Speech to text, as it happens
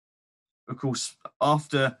of course,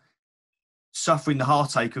 after suffering the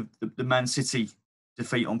heartache of the Man City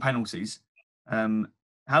defeat on penalties,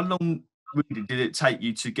 how long really did it take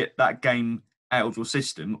you to get that game out of your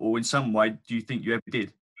system, or in some way, do you think you ever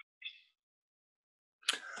did?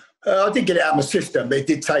 I did get it out of my system, but it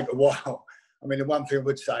did take a while. I mean, the one thing I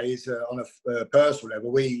would say is on a personal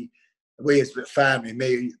level, we as a family,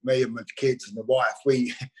 me and my kids and the wife,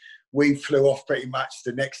 we flew off pretty much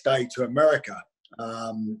the next day to America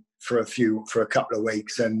for a couple of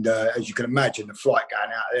weeks. And as you can imagine, the flight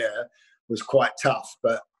going out there was quite tough,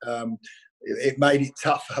 but it made it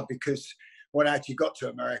tougher because when I actually got to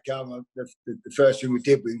America, the first thing we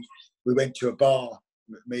did, we went to a bar.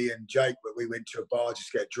 Me and Jake, but we went to a bar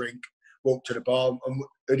just to get a drink, walked to the bar, and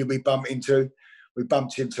who did we bump into? We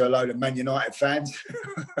bumped into a load of Man United fans.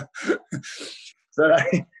 So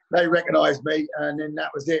they recognised me, and then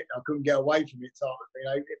that was it. I couldn't get away from it.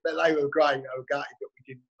 But they were great. I was gutted that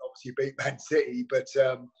we didn't obviously beat Man City, but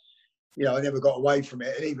I never got away from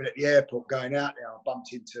it. And even at the airport going out there, I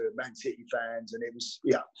bumped into Man City fans, and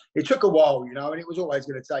it took a while, and it was always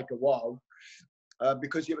going to take a while.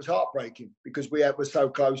 Because it was heartbreaking, because we were so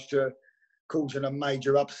close to causing a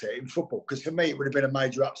major upset in football. Because for me, it would have been a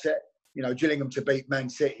major upset. Gillingham to beat Man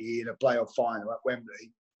City in a playoff final at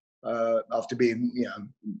Wembley after being,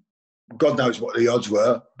 God knows what the odds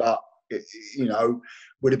were, but it,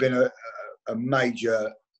 would have been a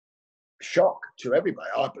major shock to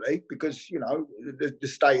everybody, I believe, because the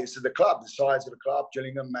status of the club, the size of the club,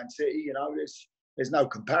 Gillingham, Man City, there's no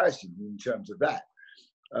comparison in terms of that.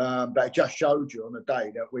 But it just showed you on the day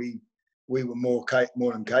that we were more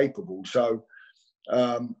than capable. So,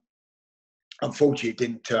 unfortunately, it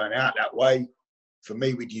didn't turn out that way. For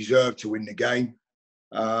me, we deserved to win the game.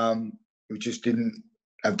 We just didn't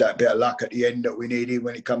have that bit of luck at the end that we needed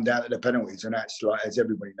when it come down to the penalties. And that's, like, as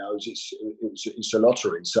everybody knows, it's a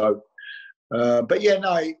lottery. So, but yeah,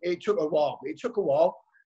 no, it took a while. It took a while.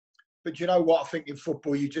 But you know what? I think in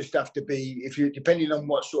football, you just have to be, depending on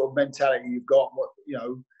what sort of mentality you've got,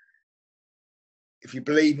 if you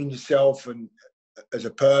believe in yourself and as a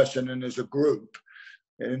person and as a group.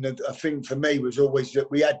 And I think for me was always that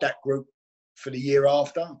we had that group for the year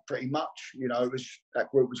after, pretty much. That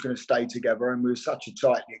group was going to stay together, and we were such a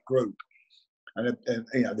tight-knit group. And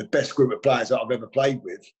the best group of players that I've ever played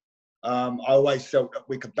with. I always felt that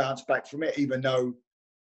we could bounce back from it, even though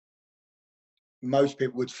most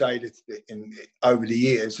people would say that over the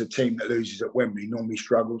years, a team that loses at Wembley normally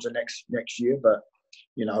struggles the next year. But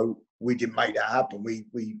we didn't make that happen. We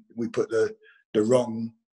put the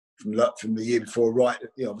wrong from the year before right,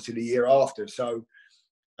 obviously the year after. So,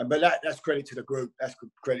 but that's credit to the group. That's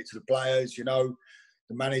credit to the players. The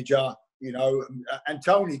manager. And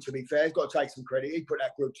Tony, to be fair, has got to take some credit. He put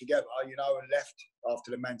that group together. And left after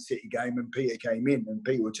the Man City game, and Peter came in, and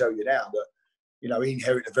Peter will tell you now that. He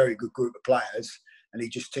inherited a very good group of players, and he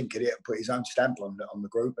just tinkered it and put his own stamp on the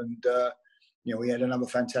group. And, we had another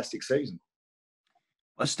fantastic season.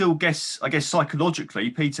 I guess psychologically,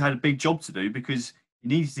 Peter had a big job to do, because you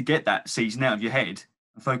needed to get that season out of your head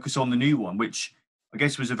and focus on the new one, which I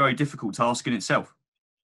guess was a very difficult task in itself.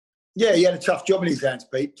 Yeah, he had a tough job in his hands,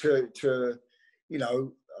 Pete, to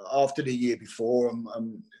after the year before,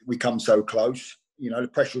 we come so close. The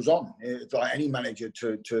pressure was on. It's like any manager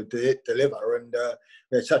to deliver, and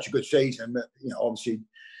we had such a good season. But obviously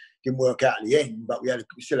didn't work out at the end. But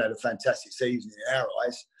we still had a fantastic season in our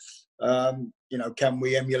eyes. Can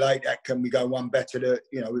we emulate that? Can we go one better?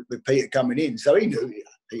 With Peter coming in, so he knew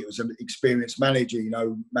Peter was an experienced manager.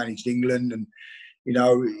 Managed England and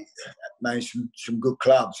managed some good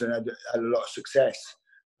clubs and had a lot of success.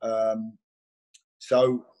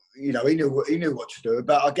 So. He knew what to do.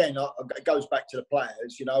 But again, it goes back to the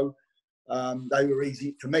players. They were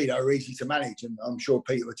easy for me. They were easy to manage, and I'm sure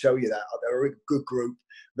Peter will tell you that. They were a good group,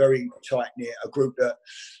 very tight knit. A group that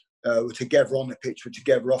were together on the pitch, were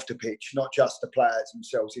together off the pitch. Not just the players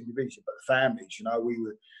themselves individually, but the families.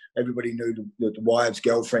 Everybody knew the wives,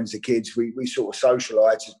 girlfriends, the kids. We sort of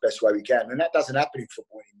socialised as best way we can, and that doesn't happen in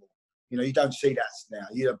football anymore. You don't see that now.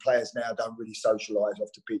 Players now don't really socialise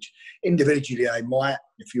off the pitch. Individually, they might,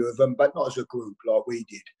 a few of them, but not as a group like we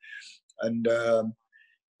did. And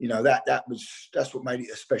that's what made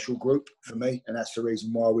it a special group for me, and that's the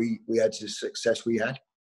reason why we had the success we had.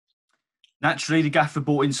 Naturally, the gaffer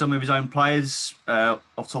brought in some of his own players. Off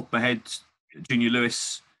the top of my head, Junior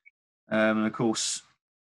Lewis, and of course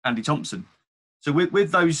Andy Thompson. So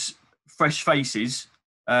with those fresh faces,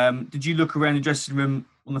 did you look around the dressing room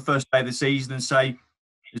on the first day of the season and say,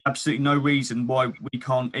 there's absolutely no reason why we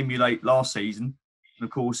can't emulate last season, and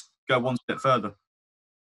of course go one step further?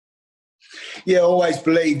 Yeah, I always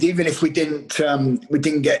believed, even if we didn't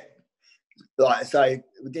get like I say,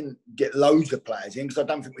 we didn't get loads of players in because I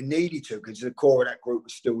don't think we needed to, because the core of that group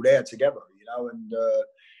was still there together, and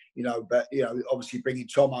but obviously bringing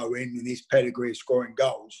Tomo in and his pedigree of scoring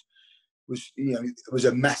goals was, it was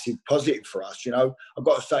a massive positive for us. I've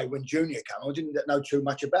got to say, when Junior came, I didn't know too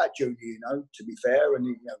much about Junior, to be fair, and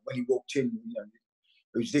when he walked in,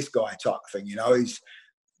 who's this guy type of thing, he's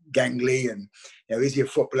gangly and is he a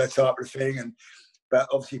footballer type of thing, but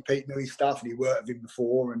obviously Pete knew his stuff and he worked with him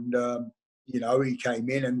before, and he came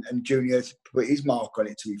in and Junior put his mark on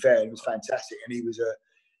it, to be fair. It was fantastic, and he was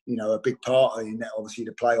a big part in that, obviously,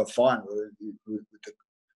 the playoff final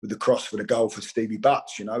with the cross for the goal for Stevie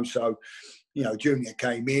Butts, so Junior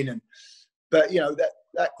came in, but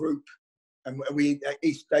that group, and they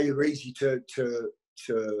were easy to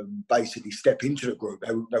basically step into the group.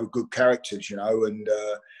 They were good characters, and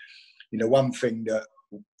one thing that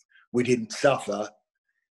we didn't suffer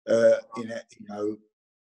in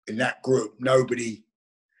that group, nobody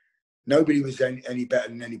was any better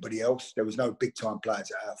than anybody else. There was no big time players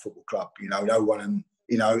at our football club, no one, and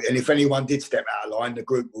if anyone did step out of line, the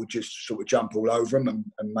group would just sort of jump all over them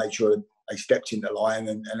and make sure they stepped into line,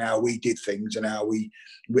 and how we did things, and how we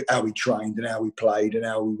trained, and how we played, and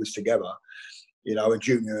how we was together. And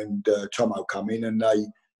Junior and Tomo come in, and they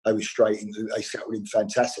were straight into, they settled in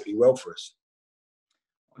fantastically well for us.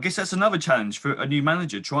 I guess that's another challenge for a new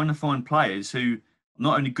manager, trying to find players who are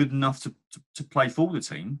not only good enough to play for the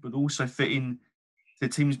team, but also fit in the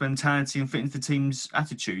team's mentality and fit into the team's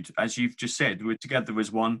attitude. As you've just said, we're together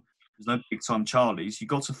as one. There's no big time Charlies. You've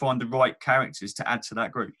got to find the right characters to add to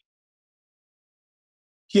that group.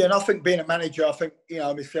 Yeah, and I think being a manager, I think,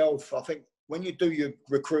 myself, I think when you do your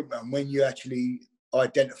recruitment, when you actually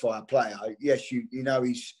identify a player, yes, you know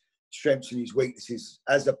his strengths and his weaknesses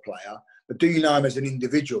as a player, but do you know him as an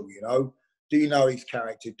individual? Do you know his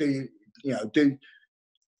character? Do do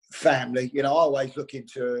family? I always look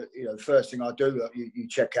into, the first thing I do, you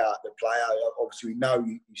check out the player. Obviously, we know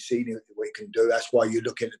you've seen what he can do. That's why you're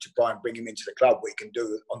looking to try and bring him into the club, what he can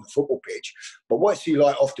do on the football pitch. But what's he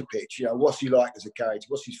like off the pitch? What's he like as a character?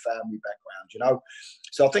 What's his family background?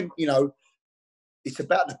 So I think, it's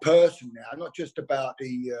about the person now, not just about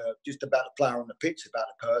the player on the pitch. It's about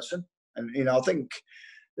the person, and I think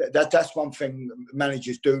that's one thing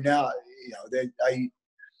managers do now. They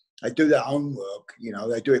do their own work.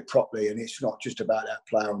 They do it properly, and it's not just about that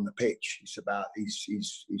player on the pitch. It's about his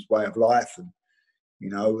way of life, and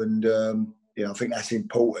I think that's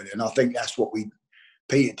important, and I think that's what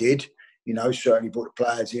Peter did. Certainly brought the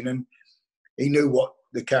players in, and he knew what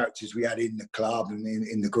the characters we had in the club and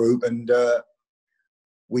in the group, and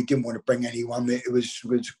we didn't want to bring anyone that was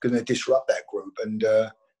going to disrupt that group, and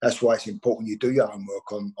that's why it's important you do your own work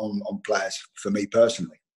on players. For me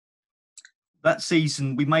personally, that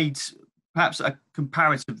season we made perhaps a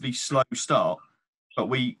comparatively slow start, but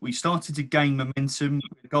we started to gain momentum,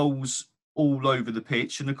 goals all over the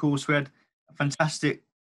pitch, and of course we had a fantastic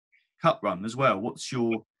cup run as well. What's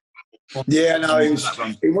your Yeah, no,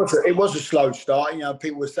 it was a slow start.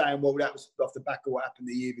 People were saying, well, that was off the back of what happened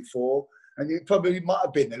the year before. And it probably might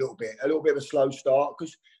have been a little bit of a slow start,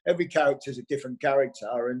 because every character is a different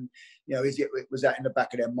character. And, was that in the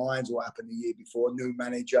back of their minds what happened the year before, new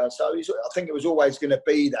manager? So I think it was always going to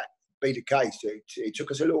be the case. It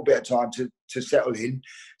took us a little bit of time to settle in,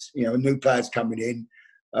 new players coming in,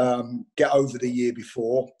 get over the year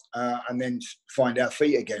before, and then find our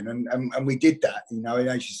feet again. And we did that, and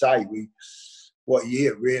as you say, what a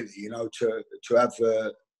year really, to have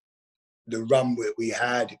the run we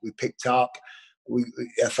had, we picked up,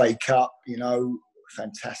 FA Cup,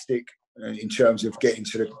 fantastic in terms of getting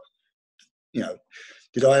to the,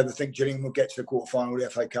 did I ever think Gillingham would get to the quarter-final of the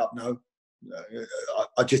FA Cup? No.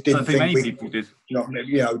 I just didn't think many people did.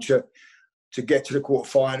 To get to the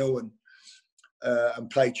quarter-final and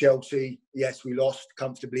play Chelsea. Yes, we lost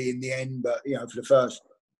comfortably in the end, but, for the first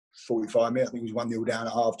 45 minutes, I think it was 1-0 down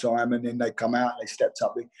at half-time, and then they come out and they stepped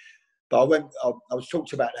up. But I was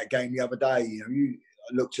talked about that game the other day. I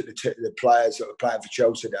looked at the players that were playing for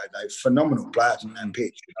Chelsea that day. Phenomenal players on that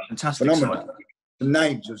pitch. Fantastic. Phenomenal. The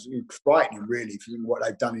names was frightening, really, for what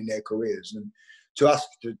they've done in their careers. And to us,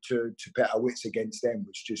 to put our wits against them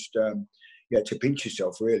was just, to pinch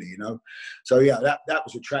yourself, really, So, that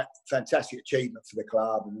was a fantastic achievement for the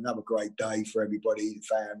club, and another great day for everybody, the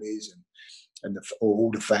families and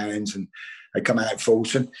all the fans. And they come out full.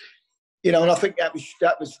 And, and I think that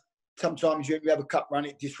was sometimes you have a cup run,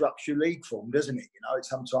 it disrupts your league form, doesn't it? It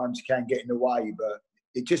sometimes can get in the way, but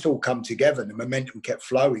it just all come together and the momentum kept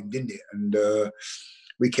flowing, didn't it? And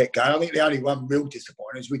we kept going. I think the only one real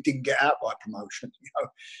disappointment is we didn't get out by promotion.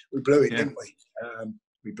 We blew it, didn't we?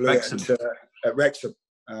 We blew Wrexham. It at Wrexham.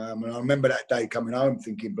 And I remember that day coming home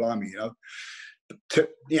thinking, blimey, I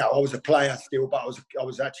was a player still, but I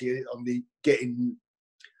was actually on the getting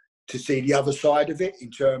to see the other side of it in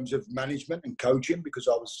terms of management and coaching, because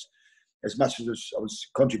I was, as much as I was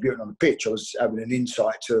contributing on the pitch, I was having an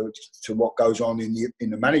insight to what goes on in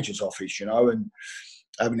the manager's office, and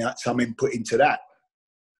having some input into that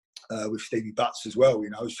with Stevie Butts as well,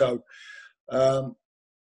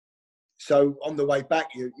 So on the way back,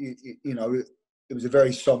 it was a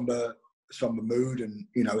very somber mood, and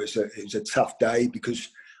it was a tough day, because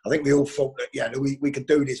I think we all thought that we could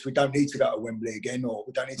do this. We don't need to go to Wembley again, or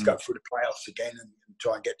we don't need to go through the playoffs again and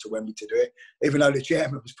try and get to Wembley to do it. Even though the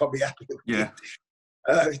chairman was probably happy that we did,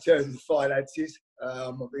 in terms of the finances,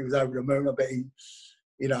 he was over the moon. I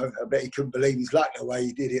bet he couldn't believe his luck the way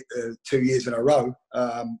he did it 2 years in a row,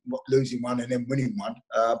 losing one and then winning one.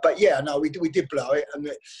 But we did blow it, and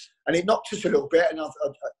it knocked us a little bit, and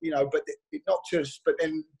but it knocked us. But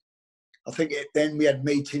then I think then we had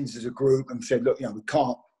meetings as a group and said, look, we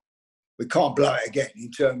can't blow it again.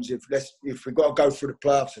 In terms of if we've got to go through the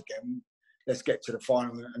playoffs again, let's get to the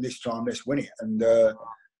final, and this time let's win it. And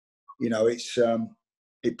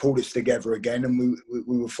it pulled us together again, and we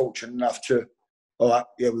were fortunate enough to.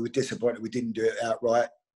 We were disappointed we didn't do it outright,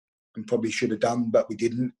 and probably should have done, but we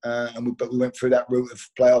didn't. But we went through that route of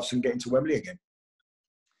playoffs and getting to Wembley again.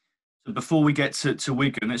 So before we get to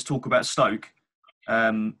Wigan, let's talk about Stoke.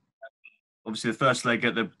 Obviously, the first leg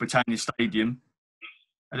at the Britannia Stadium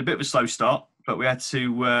had a bit of a slow start, but we had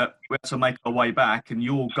to make our way back. And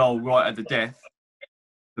your goal right at the death,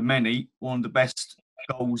 for many, one of the best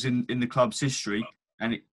goals in the club's history,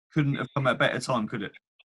 and it couldn't have come at a better time, could it?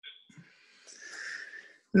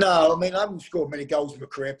 No, I haven't scored many goals in my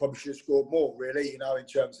career. Probably should have scored more, really, in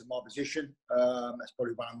terms of my position. That's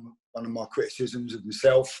probably one of my criticisms of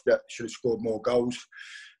myself, that I should have scored more goals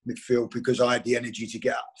midfield, because I had the energy to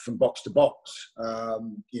get up from box to box,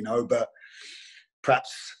 but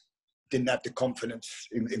perhaps didn't have the confidence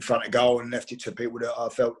in front of goal, and left it to people that I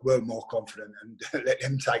felt were more confident, and let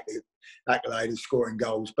them take the accolade of scoring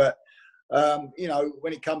goals. But,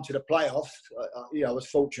 when it comes to the playoffs, I was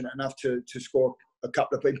fortunate enough to score a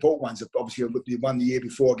couple of important ones. Obviously, we won the year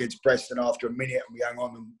before against Preston after a minute, and we hung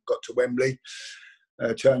on and got to Wembley.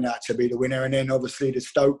 Turned out to be the winner. And then obviously the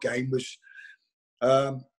Stoke game was,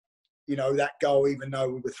 that goal, even though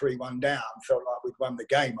we were 3-1 down, felt like we'd won the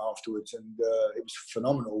game afterwards. And it was a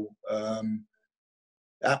phenomenal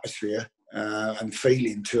atmosphere and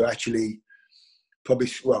feeling to actually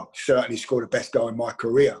certainly score the best goal in my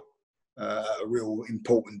career at a real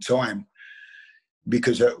important time.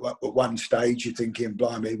 Because at one stage you're thinking,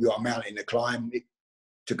 blimey, we've got a mountain to climb.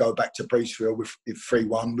 To go back to Priestfield with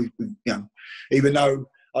 3-1, even though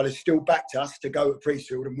I'd have still backed us to go to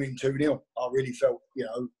Priestfield and win 2-0. I really felt,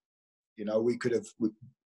 we could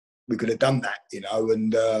have done that,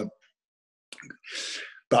 and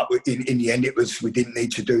but in the end we didn't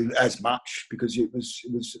need to do as much, because it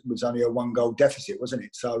was only a 1-goal deficit, wasn't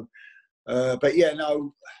it? So, it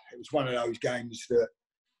was one of those games that.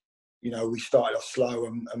 We started off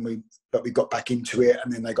slow, but we got back into it,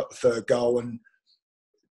 and then they got the third goal, and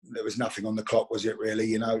there was nothing on the clock, was it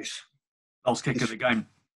really? Last kick of the game.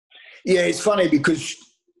 Yeah, it's funny because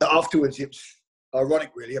afterwards it was ironic,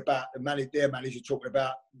 really, about their manager talking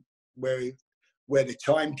about where the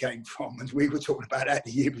time came from, and we were talking about that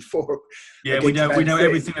the year before. Yeah, we know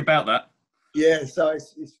everything about that. Yeah, so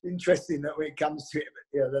it's interesting that when it comes to it,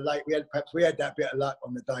 we had that bit of luck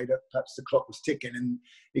on the day that perhaps the clock was ticking and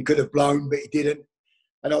he could have blown, but he didn't.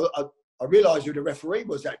 And I realised who the referee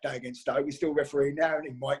was that day against Stoke. He's still refereeing now,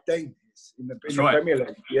 and Mike Dean in the Premier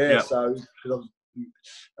League. Yeah. So I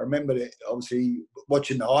remember that, obviously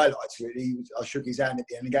watching the highlights. I shook his hand at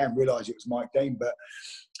the end of the game and realised it was Mike Dean, but.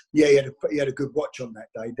 Yeah, he had a good watch on that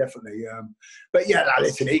day, definitely. But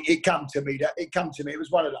listen, it come to me. It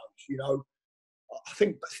was one of those, I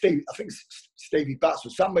think Stevie Butts or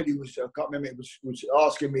somebody I can't remember. Was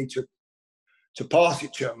asking me to pass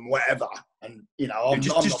it to him, whatever. And I'm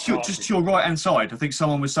just to your right hand side. I think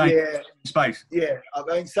someone was saying space. Yeah,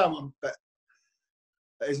 someone, but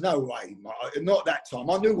there's no way. Not that time.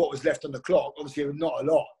 I knew what was left on the clock. Obviously, not a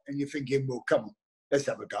lot. And you're thinking, well, come on, let's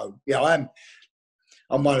have a go. Yeah, I am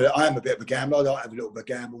a bit of a gambler. I like to have a little bit of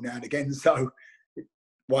gamble now and again. So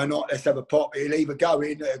why not? Let's have a pop. It'll either go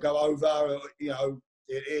in, it'll go over, or, it'll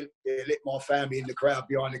lit my family in the crowd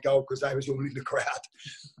behind the goal, because they was all in the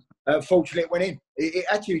crowd. Fortunately, it went in. It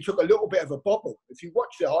actually took a little bit of a bobble. If you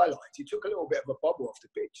watch the highlights, it took a little bit of a bobble off the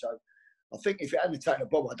pitch. So I think if it hadn't taken a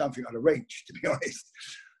bobble, I don't think I'd have reached, to be honest.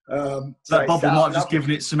 That bobble might have just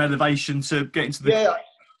given it some elevation to get into the... Yeah,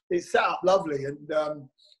 it sat up lovely. And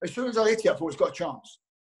as soon as I hit it, I thought it's got a chance.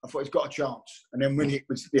 I thought he's got a chance. And then when it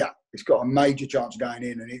was, it's got a major chance of going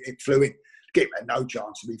in, and it flew in. Gip had no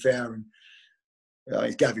chance, to be fair. And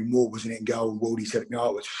it's Gavin Ward, wasn't it, in goal? And Wardy said, no,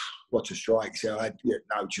 it was, what a strike. So I had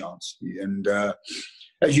no chance. And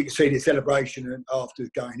as you can see, the celebration after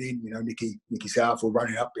going in, Nicky Southall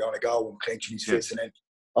running up behind the goal and clenching his fists. And then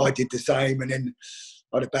I did the same. And then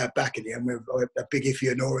I had a bad back in the end with a big Iffy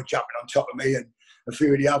and Nora jumping on top of me and a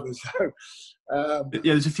few of the others. So,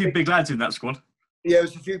 there's a few big lads in that squad. Yeah,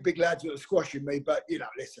 there's a few big lads that were squashing me. But,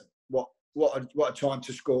 listen, what a time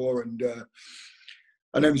to score. And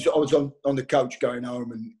then I was on the coach going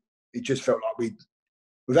home, and it just felt like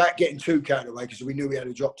without getting too carried away, because we knew we had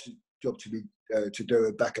a job to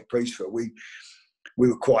do back at Priestfield. We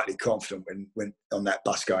were quietly confident when on that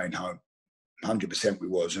bus going home. 100% we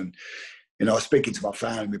was. And, I was speaking to my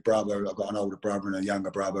family, my brother. I've got an older brother and a younger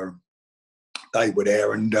brother. They were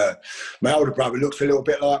there, and my older brother looks a little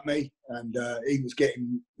bit like me, and he was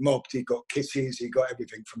getting mobbed. He got kisses. He got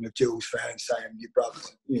everything from the Gills fans saying, your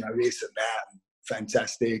brother's, this and that, and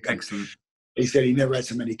fantastic. Excellent. And he said he never had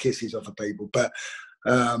so many kisses off of people, but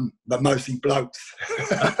mostly blokes.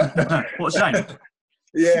 What a shame.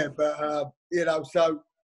 Yeah, but, so,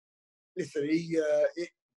 listen,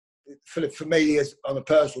 for me, as on a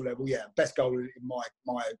personal level, best goal in my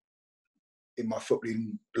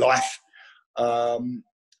footballing life. And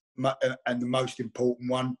the most important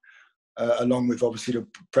one, along with obviously the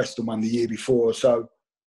Preston one the year before. So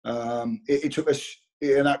it took us,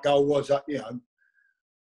 and that goal was,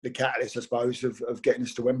 the catalyst, I suppose, of getting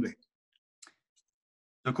us to Wembley.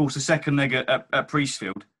 Of course, the second leg at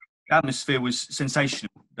Priestfield, the atmosphere was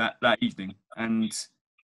sensational that evening. And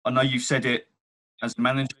I know you've said it as a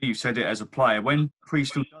manager, you've said it as a player. When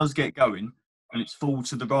Priestfield does get going and it's full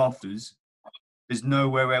to the rafters, there's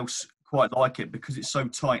nowhere else quite like it because it's so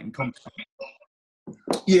tight and compact.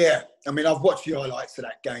 Yeah, I mean, I've watched the highlights of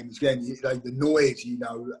that game again. The noise,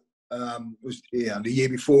 was the year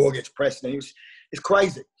before against Preston. It's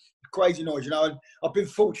crazy noise. I've been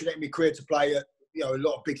fortunate in my career to play at a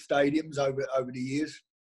lot of big stadiums over the years,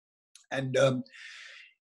 and I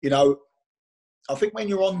think when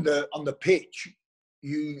you're on the pitch,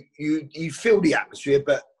 you feel the atmosphere,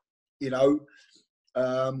 but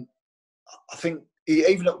I think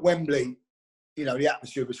even at Wembley, the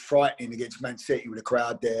atmosphere was frightening against Man City with the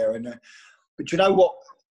crowd there. And but you know what,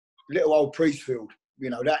 little old Priestfield,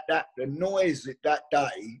 that the noise that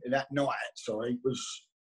day and that night,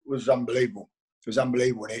 was unbelievable. It was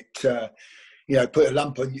unbelievable, and it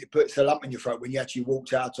puts a lump in your throat when you actually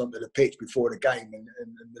walked out onto the pitch before the game, and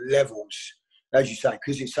the levels, as you say,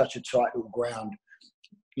 because it's such a tight little ground.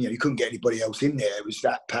 You couldn't get anybody else in there. It was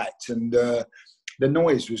that packed, and the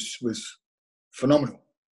noise was phenomenal,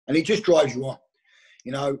 and it just drives you on.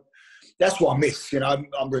 That's what I miss. I'm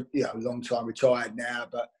a long time retired now,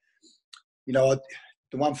 but the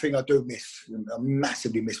one thing I do miss, I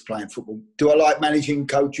massively miss playing football. Do I like managing,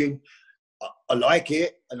 coaching? I like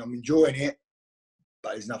it, and I'm enjoying it,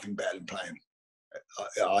 but there's nothing better than playing.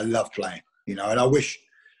 I love playing, and I wish.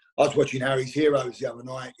 I was watching Harry's Heroes the other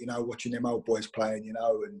night, watching them old boys playing,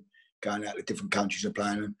 and going out to different countries and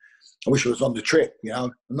playing. And I wish I was on the trip,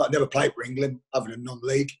 I've never played for England other than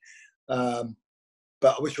non-league. But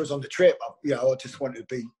I wish I was on the trip. I just wanted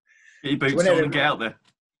to be... Get your boots on and get out there.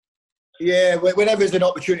 Yeah, whenever there's an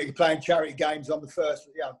opportunity to play in charity games, I'm the first.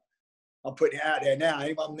 I'm putting it out there now.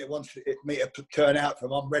 Anyone that wants me to turn out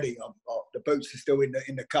from, I'm ready. The boots are still in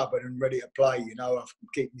the cupboard and ready to play. I'm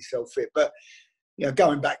keeping myself fit. But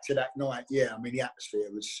going back to that night, the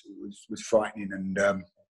atmosphere was frightening, and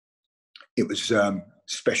it was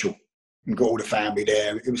special. You got all the family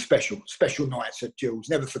there. It was special nights at Gills.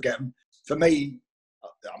 Never forget them. For me,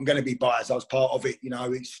 I'm going to be biased. I was part of it.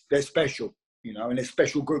 They're special. And a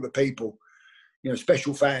special group of people.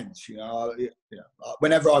 Special fans.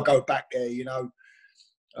 Whenever I go back there, you're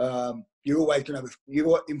always going to have.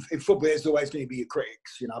 In football, there's always going to be your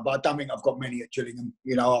critics. But I don't think I've got many at Gillingham.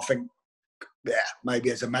 I think. Yeah,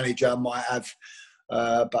 maybe as a manager I might have,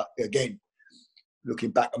 but again,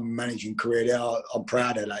 looking back on my managing career there, I'm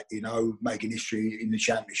proud of that. Making history in the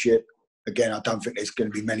Championship. Again, I don't think there's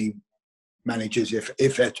going to be many managers,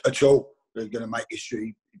 if at all, that are going to make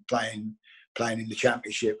history playing in the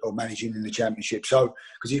Championship or managing in the Championship. So,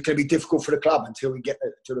 because it's going to be difficult for the club until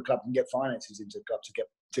the club can get finances into the club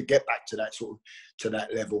to get back to that to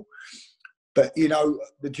that level. But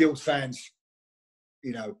the Gills fans.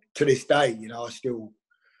 To this day, I still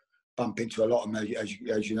bump into a lot of them,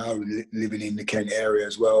 as you know, living in the Kent area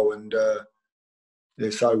as well, and they're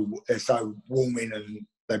so warming, and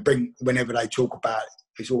they bring, whenever they talk about,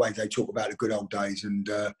 it's always they talk about the good old days, and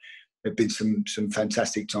there've been some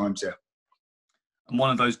fantastic times there. And one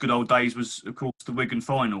of those good old days was, of course, the Wigan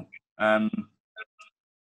final.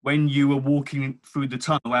 When you were walking through the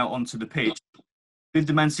tunnel out onto the pitch, did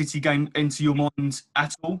the Man City game enter your mind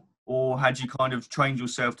at all? Or had you kind of trained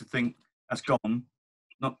yourself to think, that's gone,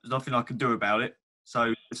 there's nothing I can do about it,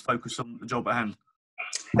 so let's focus on the job at hand?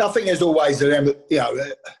 I think there's always a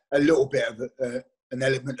little bit of an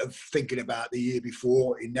element of thinking about the year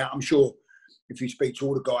before in that. I'm sure if you speak to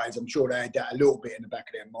all the guys, I'm sure they had that a little bit in the back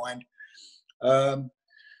of their mind.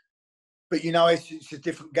 But it's a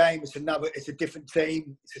different game. It's a different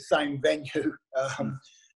team. It's the same venue.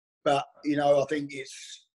 But I think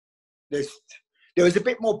there was a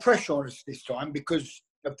bit more pressure on us this time because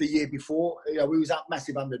of the year before. We was up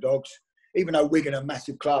massive underdogs, even though Wigan are a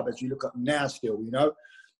massive club as you look at them now still.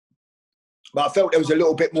 But I felt there was a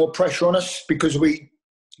little bit more pressure on us because of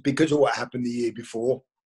what happened the year before.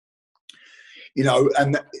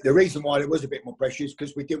 And the reason why there was a bit more pressure is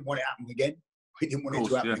because we didn't want it to happen again. We didn't want it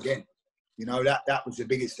to happen again. That was the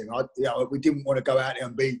biggest thing. We didn't want to go out there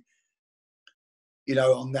and be,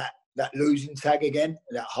 on that losing tag again,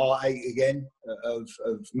 that heartache again of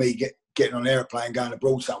me getting on an aeroplane, going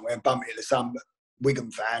abroad somewhere and bumping into some Wigan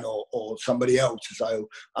fan or somebody else and say,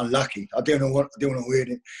 unlucky. I didn't want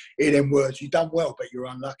to hear them words. You've done well, but you're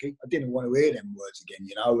unlucky. I didn't want to hear them words again,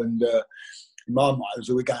 and in my mind, as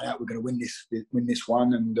we're going out, we're going to win this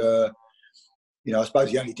one. And, I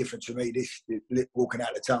suppose the only difference for me, walking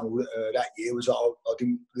out the tunnel that year was I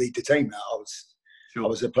didn't lead the team out. I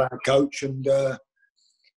was a player coach and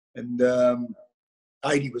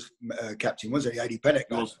Adi was captain, wasn't he? Adi Pennock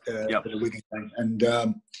for the Wigan game. And,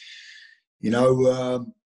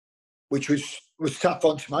 which was tough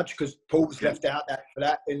on Smudge because Paul was left out for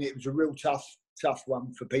that. And it was a real tough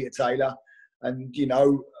one for Peter Taylor. And,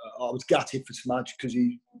 I was gutted for Smudge because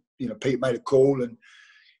Peter made a call and,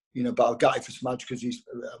 but I was gutted for Smudge because he's,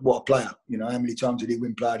 what a player. How many times did he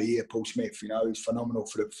win Player of the Year, Paul Smith? He's phenomenal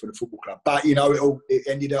for the football club. But, it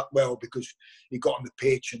ended up well because he got on the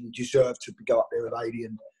pitch and he deserved to go up there with 80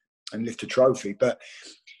 and lift a trophy. But,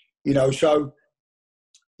 so,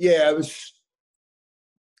 yeah, it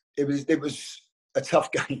was a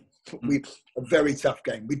tough game. A very tough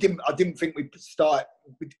game. I didn't think we started.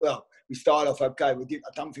 We started off okay. I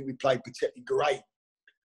don't think we played particularly great,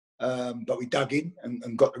 but we dug in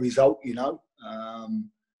and got the result.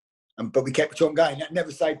 But we kept on going. That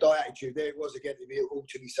never saved our attitude. There it was again. All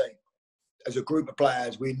to be seen. As a group of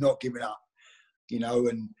players, we're not giving up.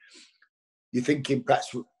 And you're thinking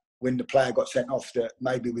perhaps when the player got sent off that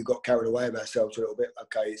maybe we got carried away with ourselves a little bit.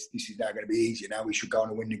 Okay, this is now going to be easier. Now we should go on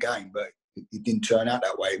and win the game. But it didn't turn out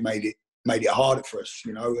that way. It made it harder for us,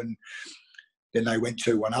 and then they went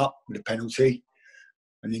 2-1 up with a penalty.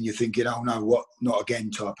 And then you're thinking, oh no, what? Not again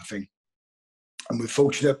type of thing. And we're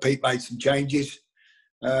fortunate Pete made some changes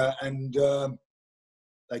and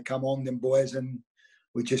they come on, them boys, and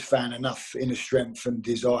we just found enough inner strength and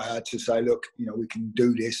desire to say, look, we can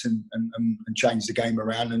do this and change the game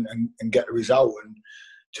around and get the result. And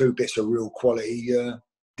 2 bits of real quality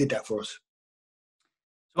did that for us.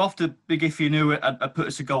 So after Big Iffy knew it had put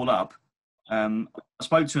us a goal up, I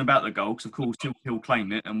spoke to him about the goal because, of course, he'll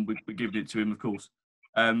claim it and we're giving it to him, of course.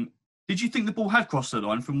 Did you think the ball had crossed the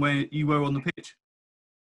line from where you were on the pitch?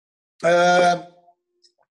 I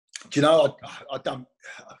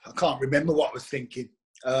can't remember what I was thinking.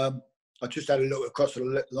 I just had a look across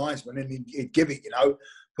the linesman and he'd give it,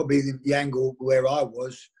 probably the angle where I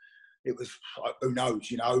was, it was, who knows,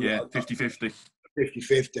 Yeah, 50-50.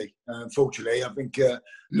 50-50. Unfortunately, I think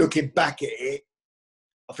looking back at it,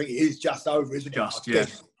 I think it is just over, isn't it?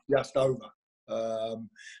 Just over.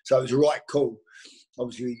 So it was the right call.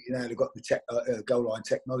 Obviously, they've got the goal line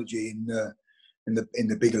technology in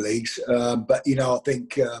the bigger leagues. But I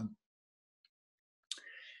think, at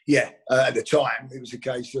the time it was a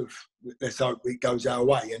case of let's hope it goes our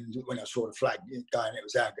way. And when I saw the flag going, it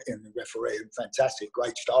was out in the referee. Fantastic,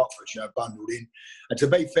 great start for us, bundled in. And to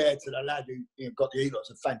be fair to the lad who got the Eagles,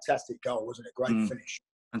 a fantastic goal, wasn't it? Great finish.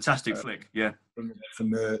 Fantastic flick, yeah. From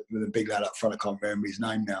the big lad up front, I can't remember his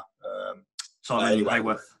name now. Simon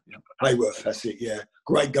Hayworth. Yeah. Hayworth, that's it, yeah.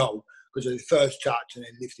 Great goal, because of the first touch and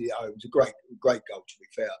then lifted it home. It was a great goal, to be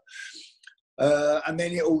fair. And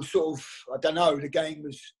then it all sort of, I don't know, the game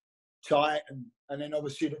was tight and then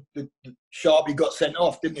obviously the Sharpie got sent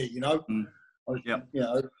off, didn't he, It was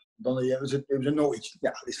a naughty,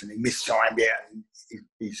 listen, he missed time,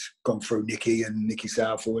 he's gone through Nicky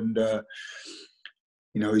Southall and,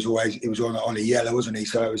 he was on a yellow, wasn't he?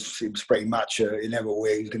 So it was pretty much inevitable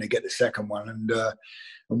where he was going to get the second one. And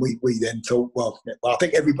we then thought, well, I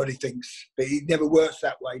think everybody thinks, but it never works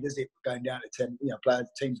that way, does it? Going down to 10,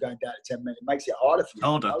 teams going down to 10 minutes. It makes it harder for you.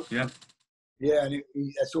 Harder, yeah. Yeah, and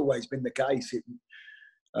that's always been the case.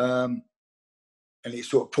 And it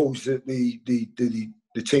sort of pulls the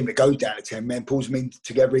team that goes down to 10 men, pulls them in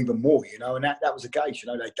together even more, you know. And that was the case, you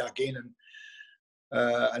know. They dug in and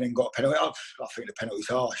then got a penalty. I think the penalty's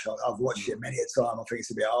harsh. I've watched it many a time. I think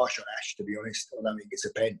it's a bit harsh on Ash, to be honest. I don't think it's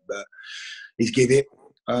a pen, but he's give it.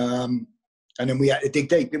 And then we had to dig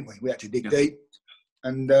deep, didn't we? We had to dig deep,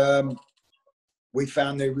 and we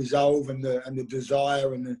found the resolve and the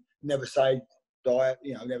desire and the never say die,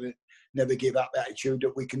 you know, never give up attitude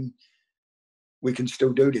that we can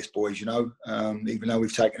still do this, boys. You know, even though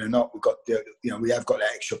we've taken a knock, we've got we have got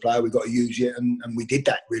that extra player. We've got to use it, and we did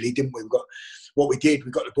that, really, didn't we? We got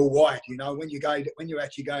the ball wide. You know, when you're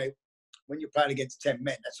playing against 10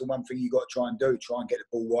 men, that's the one thing you got to try and do. Try and get the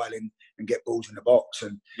ball wide and get balls in the box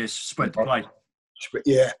and spread the play.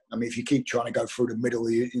 Yeah, I mean, if you keep trying to go through the middle,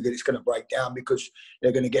 it's going to break down because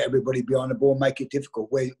they're going to get everybody behind the ball and make it difficult.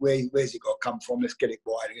 Where's it got to come from? Let's get it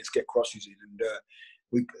wide and let's get crosses in. And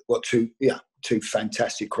we've got two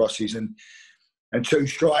fantastic crosses and two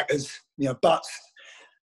strikers. You know, Butts,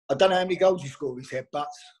 I don't know how many goals he scored. He said,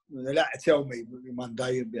 Butts, they'll have to tell me one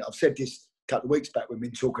day. I've said this a couple of weeks back. We've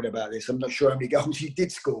been talking about this. I'm not sure how many goals he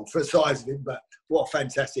did score for the size of him, but what a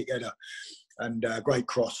fantastic header and great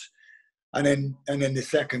cross. And then the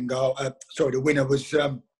second goal, the winner was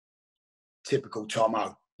typical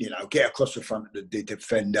Tomo. You know, get across the front of the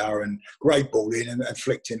defender and great ball in and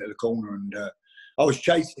flicked into the corner. And I was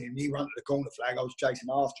chasing him. He ran to the corner flag. I was chasing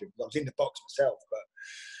after him. I was in the box myself.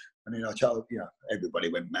 And then I told, everybody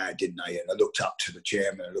went mad, didn't they? And I looked up to the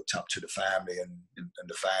chairman, I looked up to the family and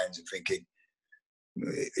the fans and thinking,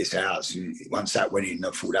 it's ours. Once that went in,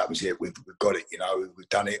 I thought that was it. We've got it, you know, we've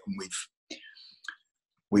done it, and we've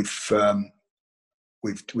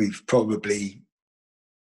probably,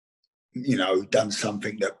 you know, done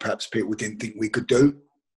something that perhaps people didn't think we could do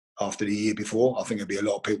after the year before. I think there'd be a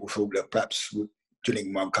lot of people thought that perhaps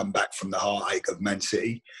Gillingham won't come back from the heartache of Man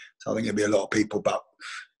City. So I think there'd be a lot of people, but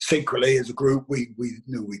secretly as a group, we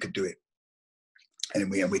knew we could do it, and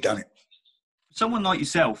we done it. Someone like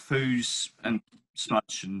yourself, and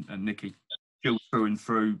Smudge and Nicky, Gills through and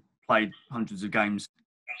through, played hundreds of games.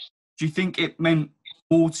 Do you think it meant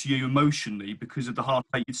more to you emotionally because of the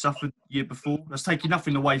heartache you'd suffered the year before? That's taking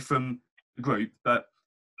nothing away from the group, but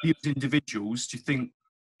you as individuals, do you think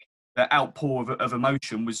that outpour of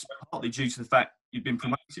emotion was partly due to the fact you'd been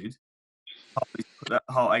promoted, partly put that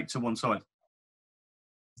heartache to one side?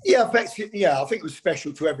 Yeah, I think it was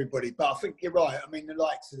special to everybody, but I think you're right. I mean, the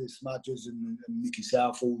likes of the Smudgers and Nicky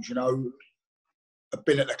Southall's, you know, have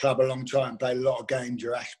been at the club a long time, played a lot of games,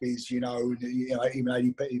 your Ashbys, you know, even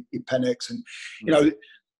Eddie Pennock's and, you know,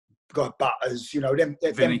 got Butters, you know, them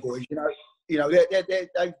boys, you know,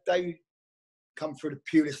 they come through the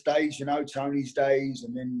purest days, you know, Tony's days,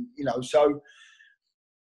 and then, you know, so,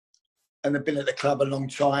 and they've been at the club a long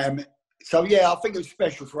time. So, yeah, I think it was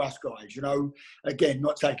special for us guys, you know. Again,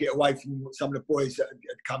 not take it away from some of the boys that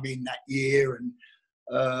had come in that year, and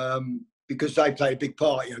because they played a big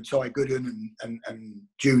part, you know, Ty Gooden and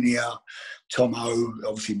Junior, Tomo,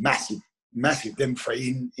 obviously massive, them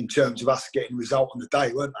three in terms of us getting a result on the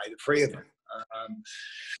day, weren't they, the three of them.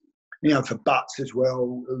 You know, for Butts as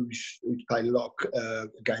well, who's played a lot of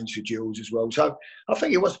games for Gills as well. So I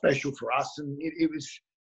think it was special for us, and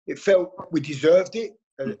it felt we deserved it.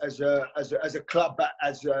 As a club, but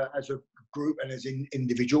as a group and as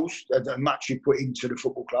individuals, as much you put into the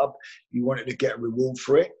football club, you wanted to get a reward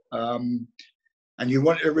for it, and you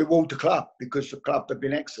wanted to reward the club because the club had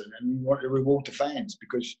been excellent, and you wanted to reward the fans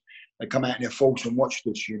because they come out in their force and watched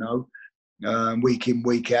us, you know, week in,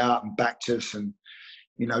 week out, and backed us, and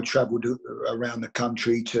you know, travelled around the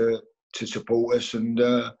country to support us, and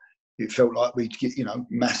it felt like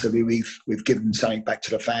massively we've given something back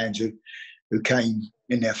to the fans who came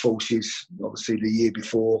in their forces, obviously the year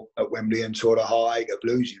before at Wembley and saw the heartache of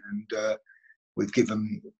losing, and we've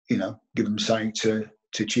given them something to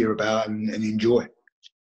cheer about and enjoy.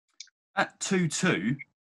 At 2-2,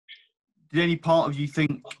 did any part of you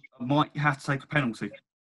think I might have to take a penalty?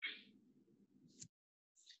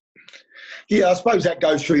 Yeah, I suppose that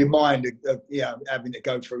goes through your mind of having to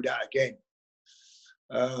go through that again.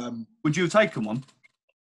 Would you have taken one?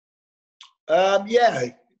 Yeah,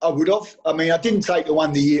 I would have. I mean, I didn't take the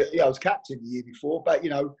one the year. Yeah, I was captain the year before, but you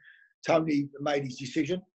know, Tony made his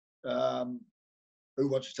decision. Who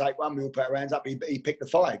wants to take one? We all put our hands up. He picked the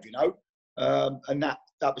 5, you know, and that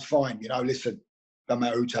was fine. You know, listen, no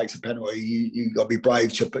matter who takes a penalty, you got to be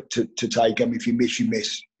brave to take them. If you miss, you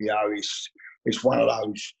miss. You know, it's one of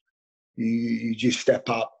those. You just step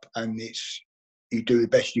up and you do the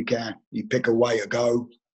best you can. You pick a way to go,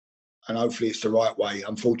 and hopefully it's the right way.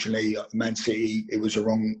 Unfortunately, Man City, it was a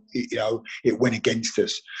wrong, it went against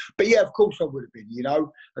us. But yeah, of course I would have been,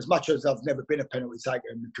 as much as I've never been a penalty taker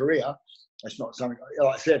in my career, that's not something,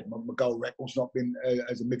 like I said, my goal record's not been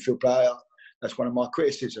as a midfield player. That's one of my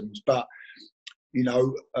criticisms. But,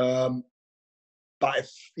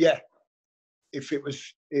 if it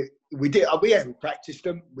was, we practiced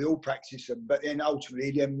them. We all practiced them. But then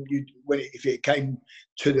ultimately, if it came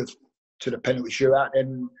to the penalty shootout,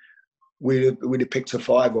 then we'd have picked a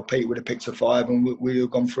 5, or Pete would have picked a 5, and we'd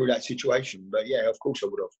have gone through that situation. But yeah, of course I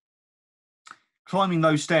would have. Climbing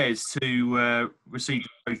those stairs to receive the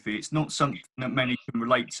trophy, it's not something that many can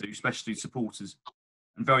relate to, especially supporters.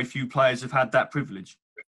 And very few players have had that privilege.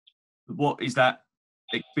 But what is that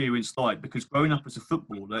experience like? Because growing up as a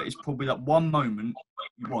footballer is probably that one moment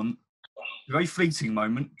you want, a very fleeting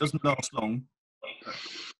moment, doesn't last long.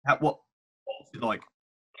 What's it like?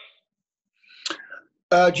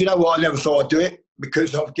 Do you know what? I never thought I'd do it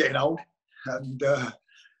because I'm getting old, and I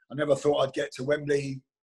never thought I'd get to Wembley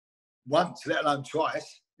once, let alone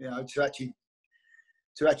twice.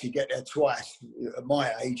 To actually get there twice at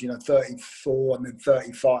my age, 34 and then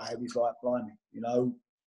 35 is like blimey, to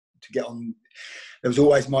get on. It was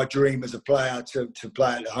always my dream as a player to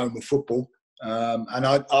play at the home of football. And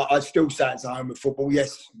I still say it's the home of football.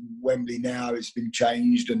 Yes, Wembley now has been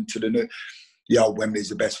changed, and to the old Wembley's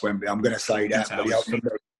the best Wembley. I'm going to say that. But the old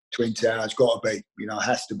Twin Towers got to be,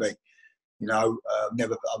 has to be. I've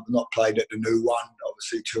not played at the new one.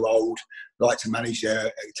 Obviously, too old. Like to manage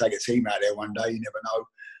take a team out there one day. You never know.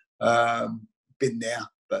 Been there,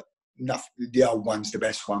 but the old one's the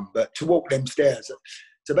best one. But to walk them stairs,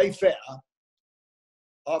 to be fair,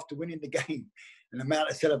 after winning the game, and the amount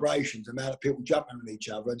of celebrations, the amount of people jumping on each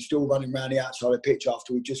other and still running around the outside of the pitch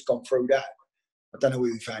after we'd just gone through that, I don't know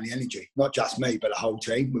where we found the energy. Not just me, but the whole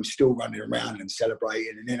team. We were still running around and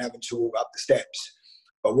celebrating, and then having to walk up the steps.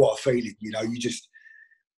 But what a feeling,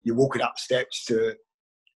 you're walking up steps to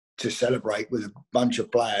celebrate with a bunch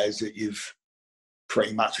of players that you've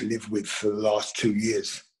pretty much lived with for the last 2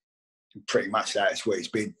 years. Pretty much that's where it's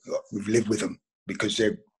been. We've lived with them because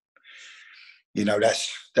they're, they were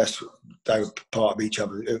part of each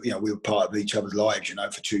other. We were part of each other's lives,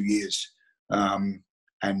 for 2 years. To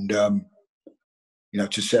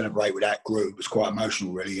celebrate with that group was quite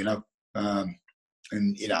emotional, really,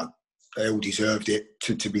 they all deserved it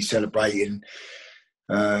to be celebrating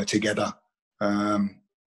together.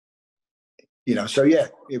 So yeah,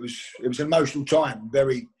 it was an emotional time.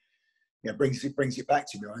 Very, brings it back,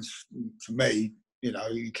 to be honest. For me,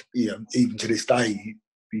 even to this day,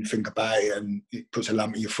 you think about it and it puts a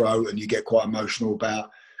lump in your throat, and you get quite emotional about,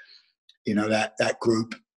 that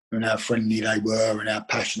group and how friendly they were and how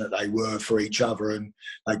passionate they were for each other, and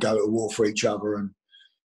they go to war for each other. And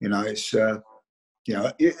it's like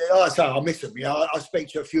I say, I miss them. I speak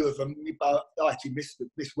to a few of them, but I actually miss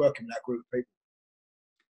working with that group of people.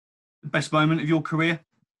 The best moment of your career,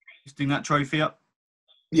 lifting that trophy up?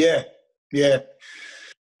 Yeah,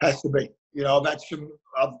 has to be. I've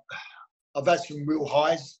had some real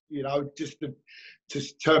highs. Just to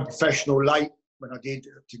turn professional late when I did,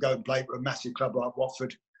 to go and play for a massive club like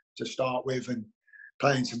Watford to start with, and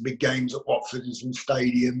playing some big games at Watford and some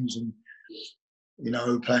stadiums, and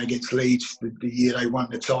playing against Leeds the year they won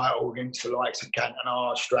the title, against the likes of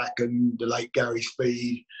Cantona, Strachan, the late Gary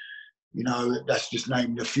Speed. That's just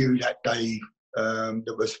named a few that day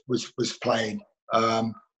that was playing.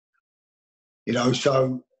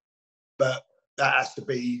 But that has to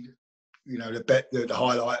be, the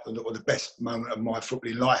highlight or the best moment of my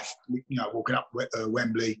footballing life. Walking up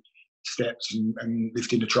Wembley steps and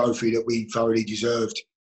lifting the trophy that we thoroughly deserved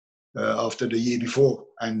after the year before.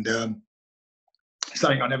 And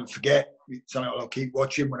something I'll never forget. Something I'll keep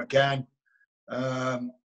watching when I can.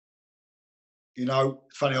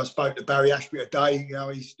 Funny, I spoke to Barry Ashby today.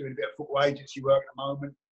 He's doing a bit of football agency work at the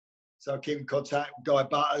moment. So I keep in contact with Guy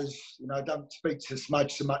Butters. I don't speak to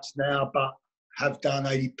Smudge so much now, but have done.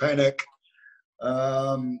 Adi Pennock,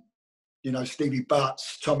 Stevie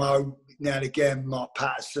Butts, Tomo, now and again, Mark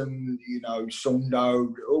Patterson,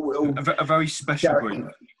 Sondo. A very special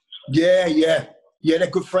group. Yeah, they're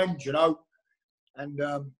good friends, And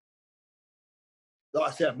like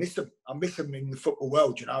I said, I miss them in the football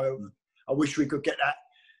world, I wish we could get that.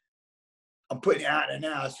 I'm putting it out there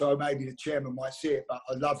now, so maybe the chairman might see it, but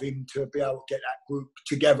I'd love him to be able to get that group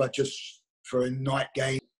together just for a night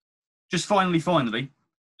game. Just finally,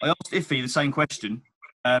 I asked Iffy the same question.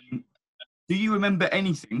 Do you remember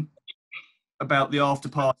anything about the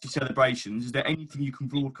after-party celebrations? Is there anything you can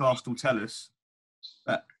broadcast or tell us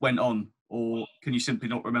that went on, or can you simply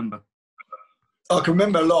not remember? I can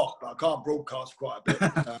remember a lot, but I can't broadcast quite a bit.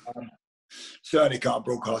 certainly can't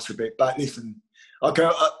broadcast a bit. But listen, I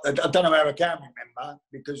don't know how I can remember,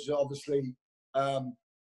 because obviously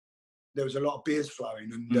there was a lot of beers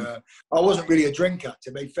flowing, and I wasn't really a drinker,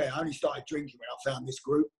 to be fair. I only started drinking when I found this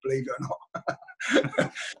group, believe it or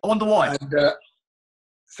not. I wonder why. And,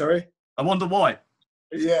 sorry? I wonder why.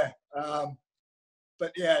 Yeah.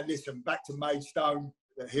 But yeah, listen, back to Maidstone,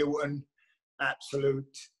 the Hilton,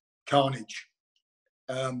 absolute carnage.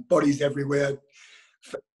 Bodies everywhere,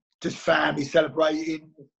 just family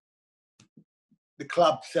celebrating, the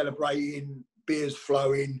club celebrating, beers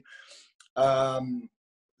flowing,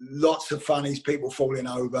 lots of funnies, people falling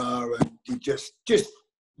over, and just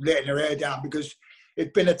letting their hair down, because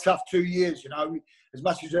it's been a tough 2 years, you know. As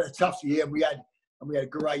much as a tough year, we had a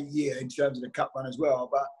great year in terms of the cup run as well.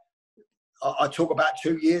 But I talk about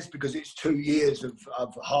 2 years because it's 2 years of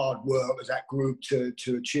hard work as that group to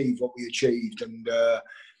achieve what we achieved. And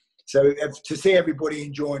so to see everybody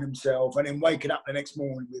enjoying themselves, and then waking up the next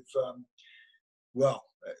morning with,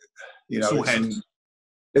 you know,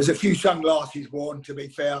 there's a few sunglasses worn, to be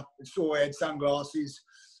fair. Sore head sunglasses,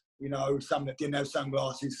 you know, some that didn't have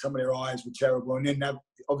sunglasses, some of their eyes were terrible. And then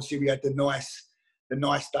obviously we had the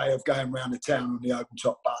nice day of going around the town on the open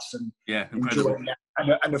top bus and enjoying that.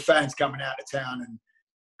 And the fans coming out of town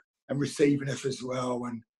and receiving us as well.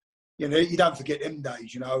 And, you know, you don't forget them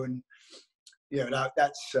days, you know. And, you know,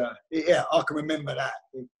 that's, I can remember that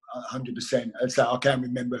 100%. And so I can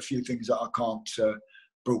remember a few things that I can't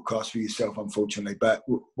broadcast for yourself, unfortunately. But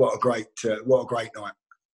what a great night.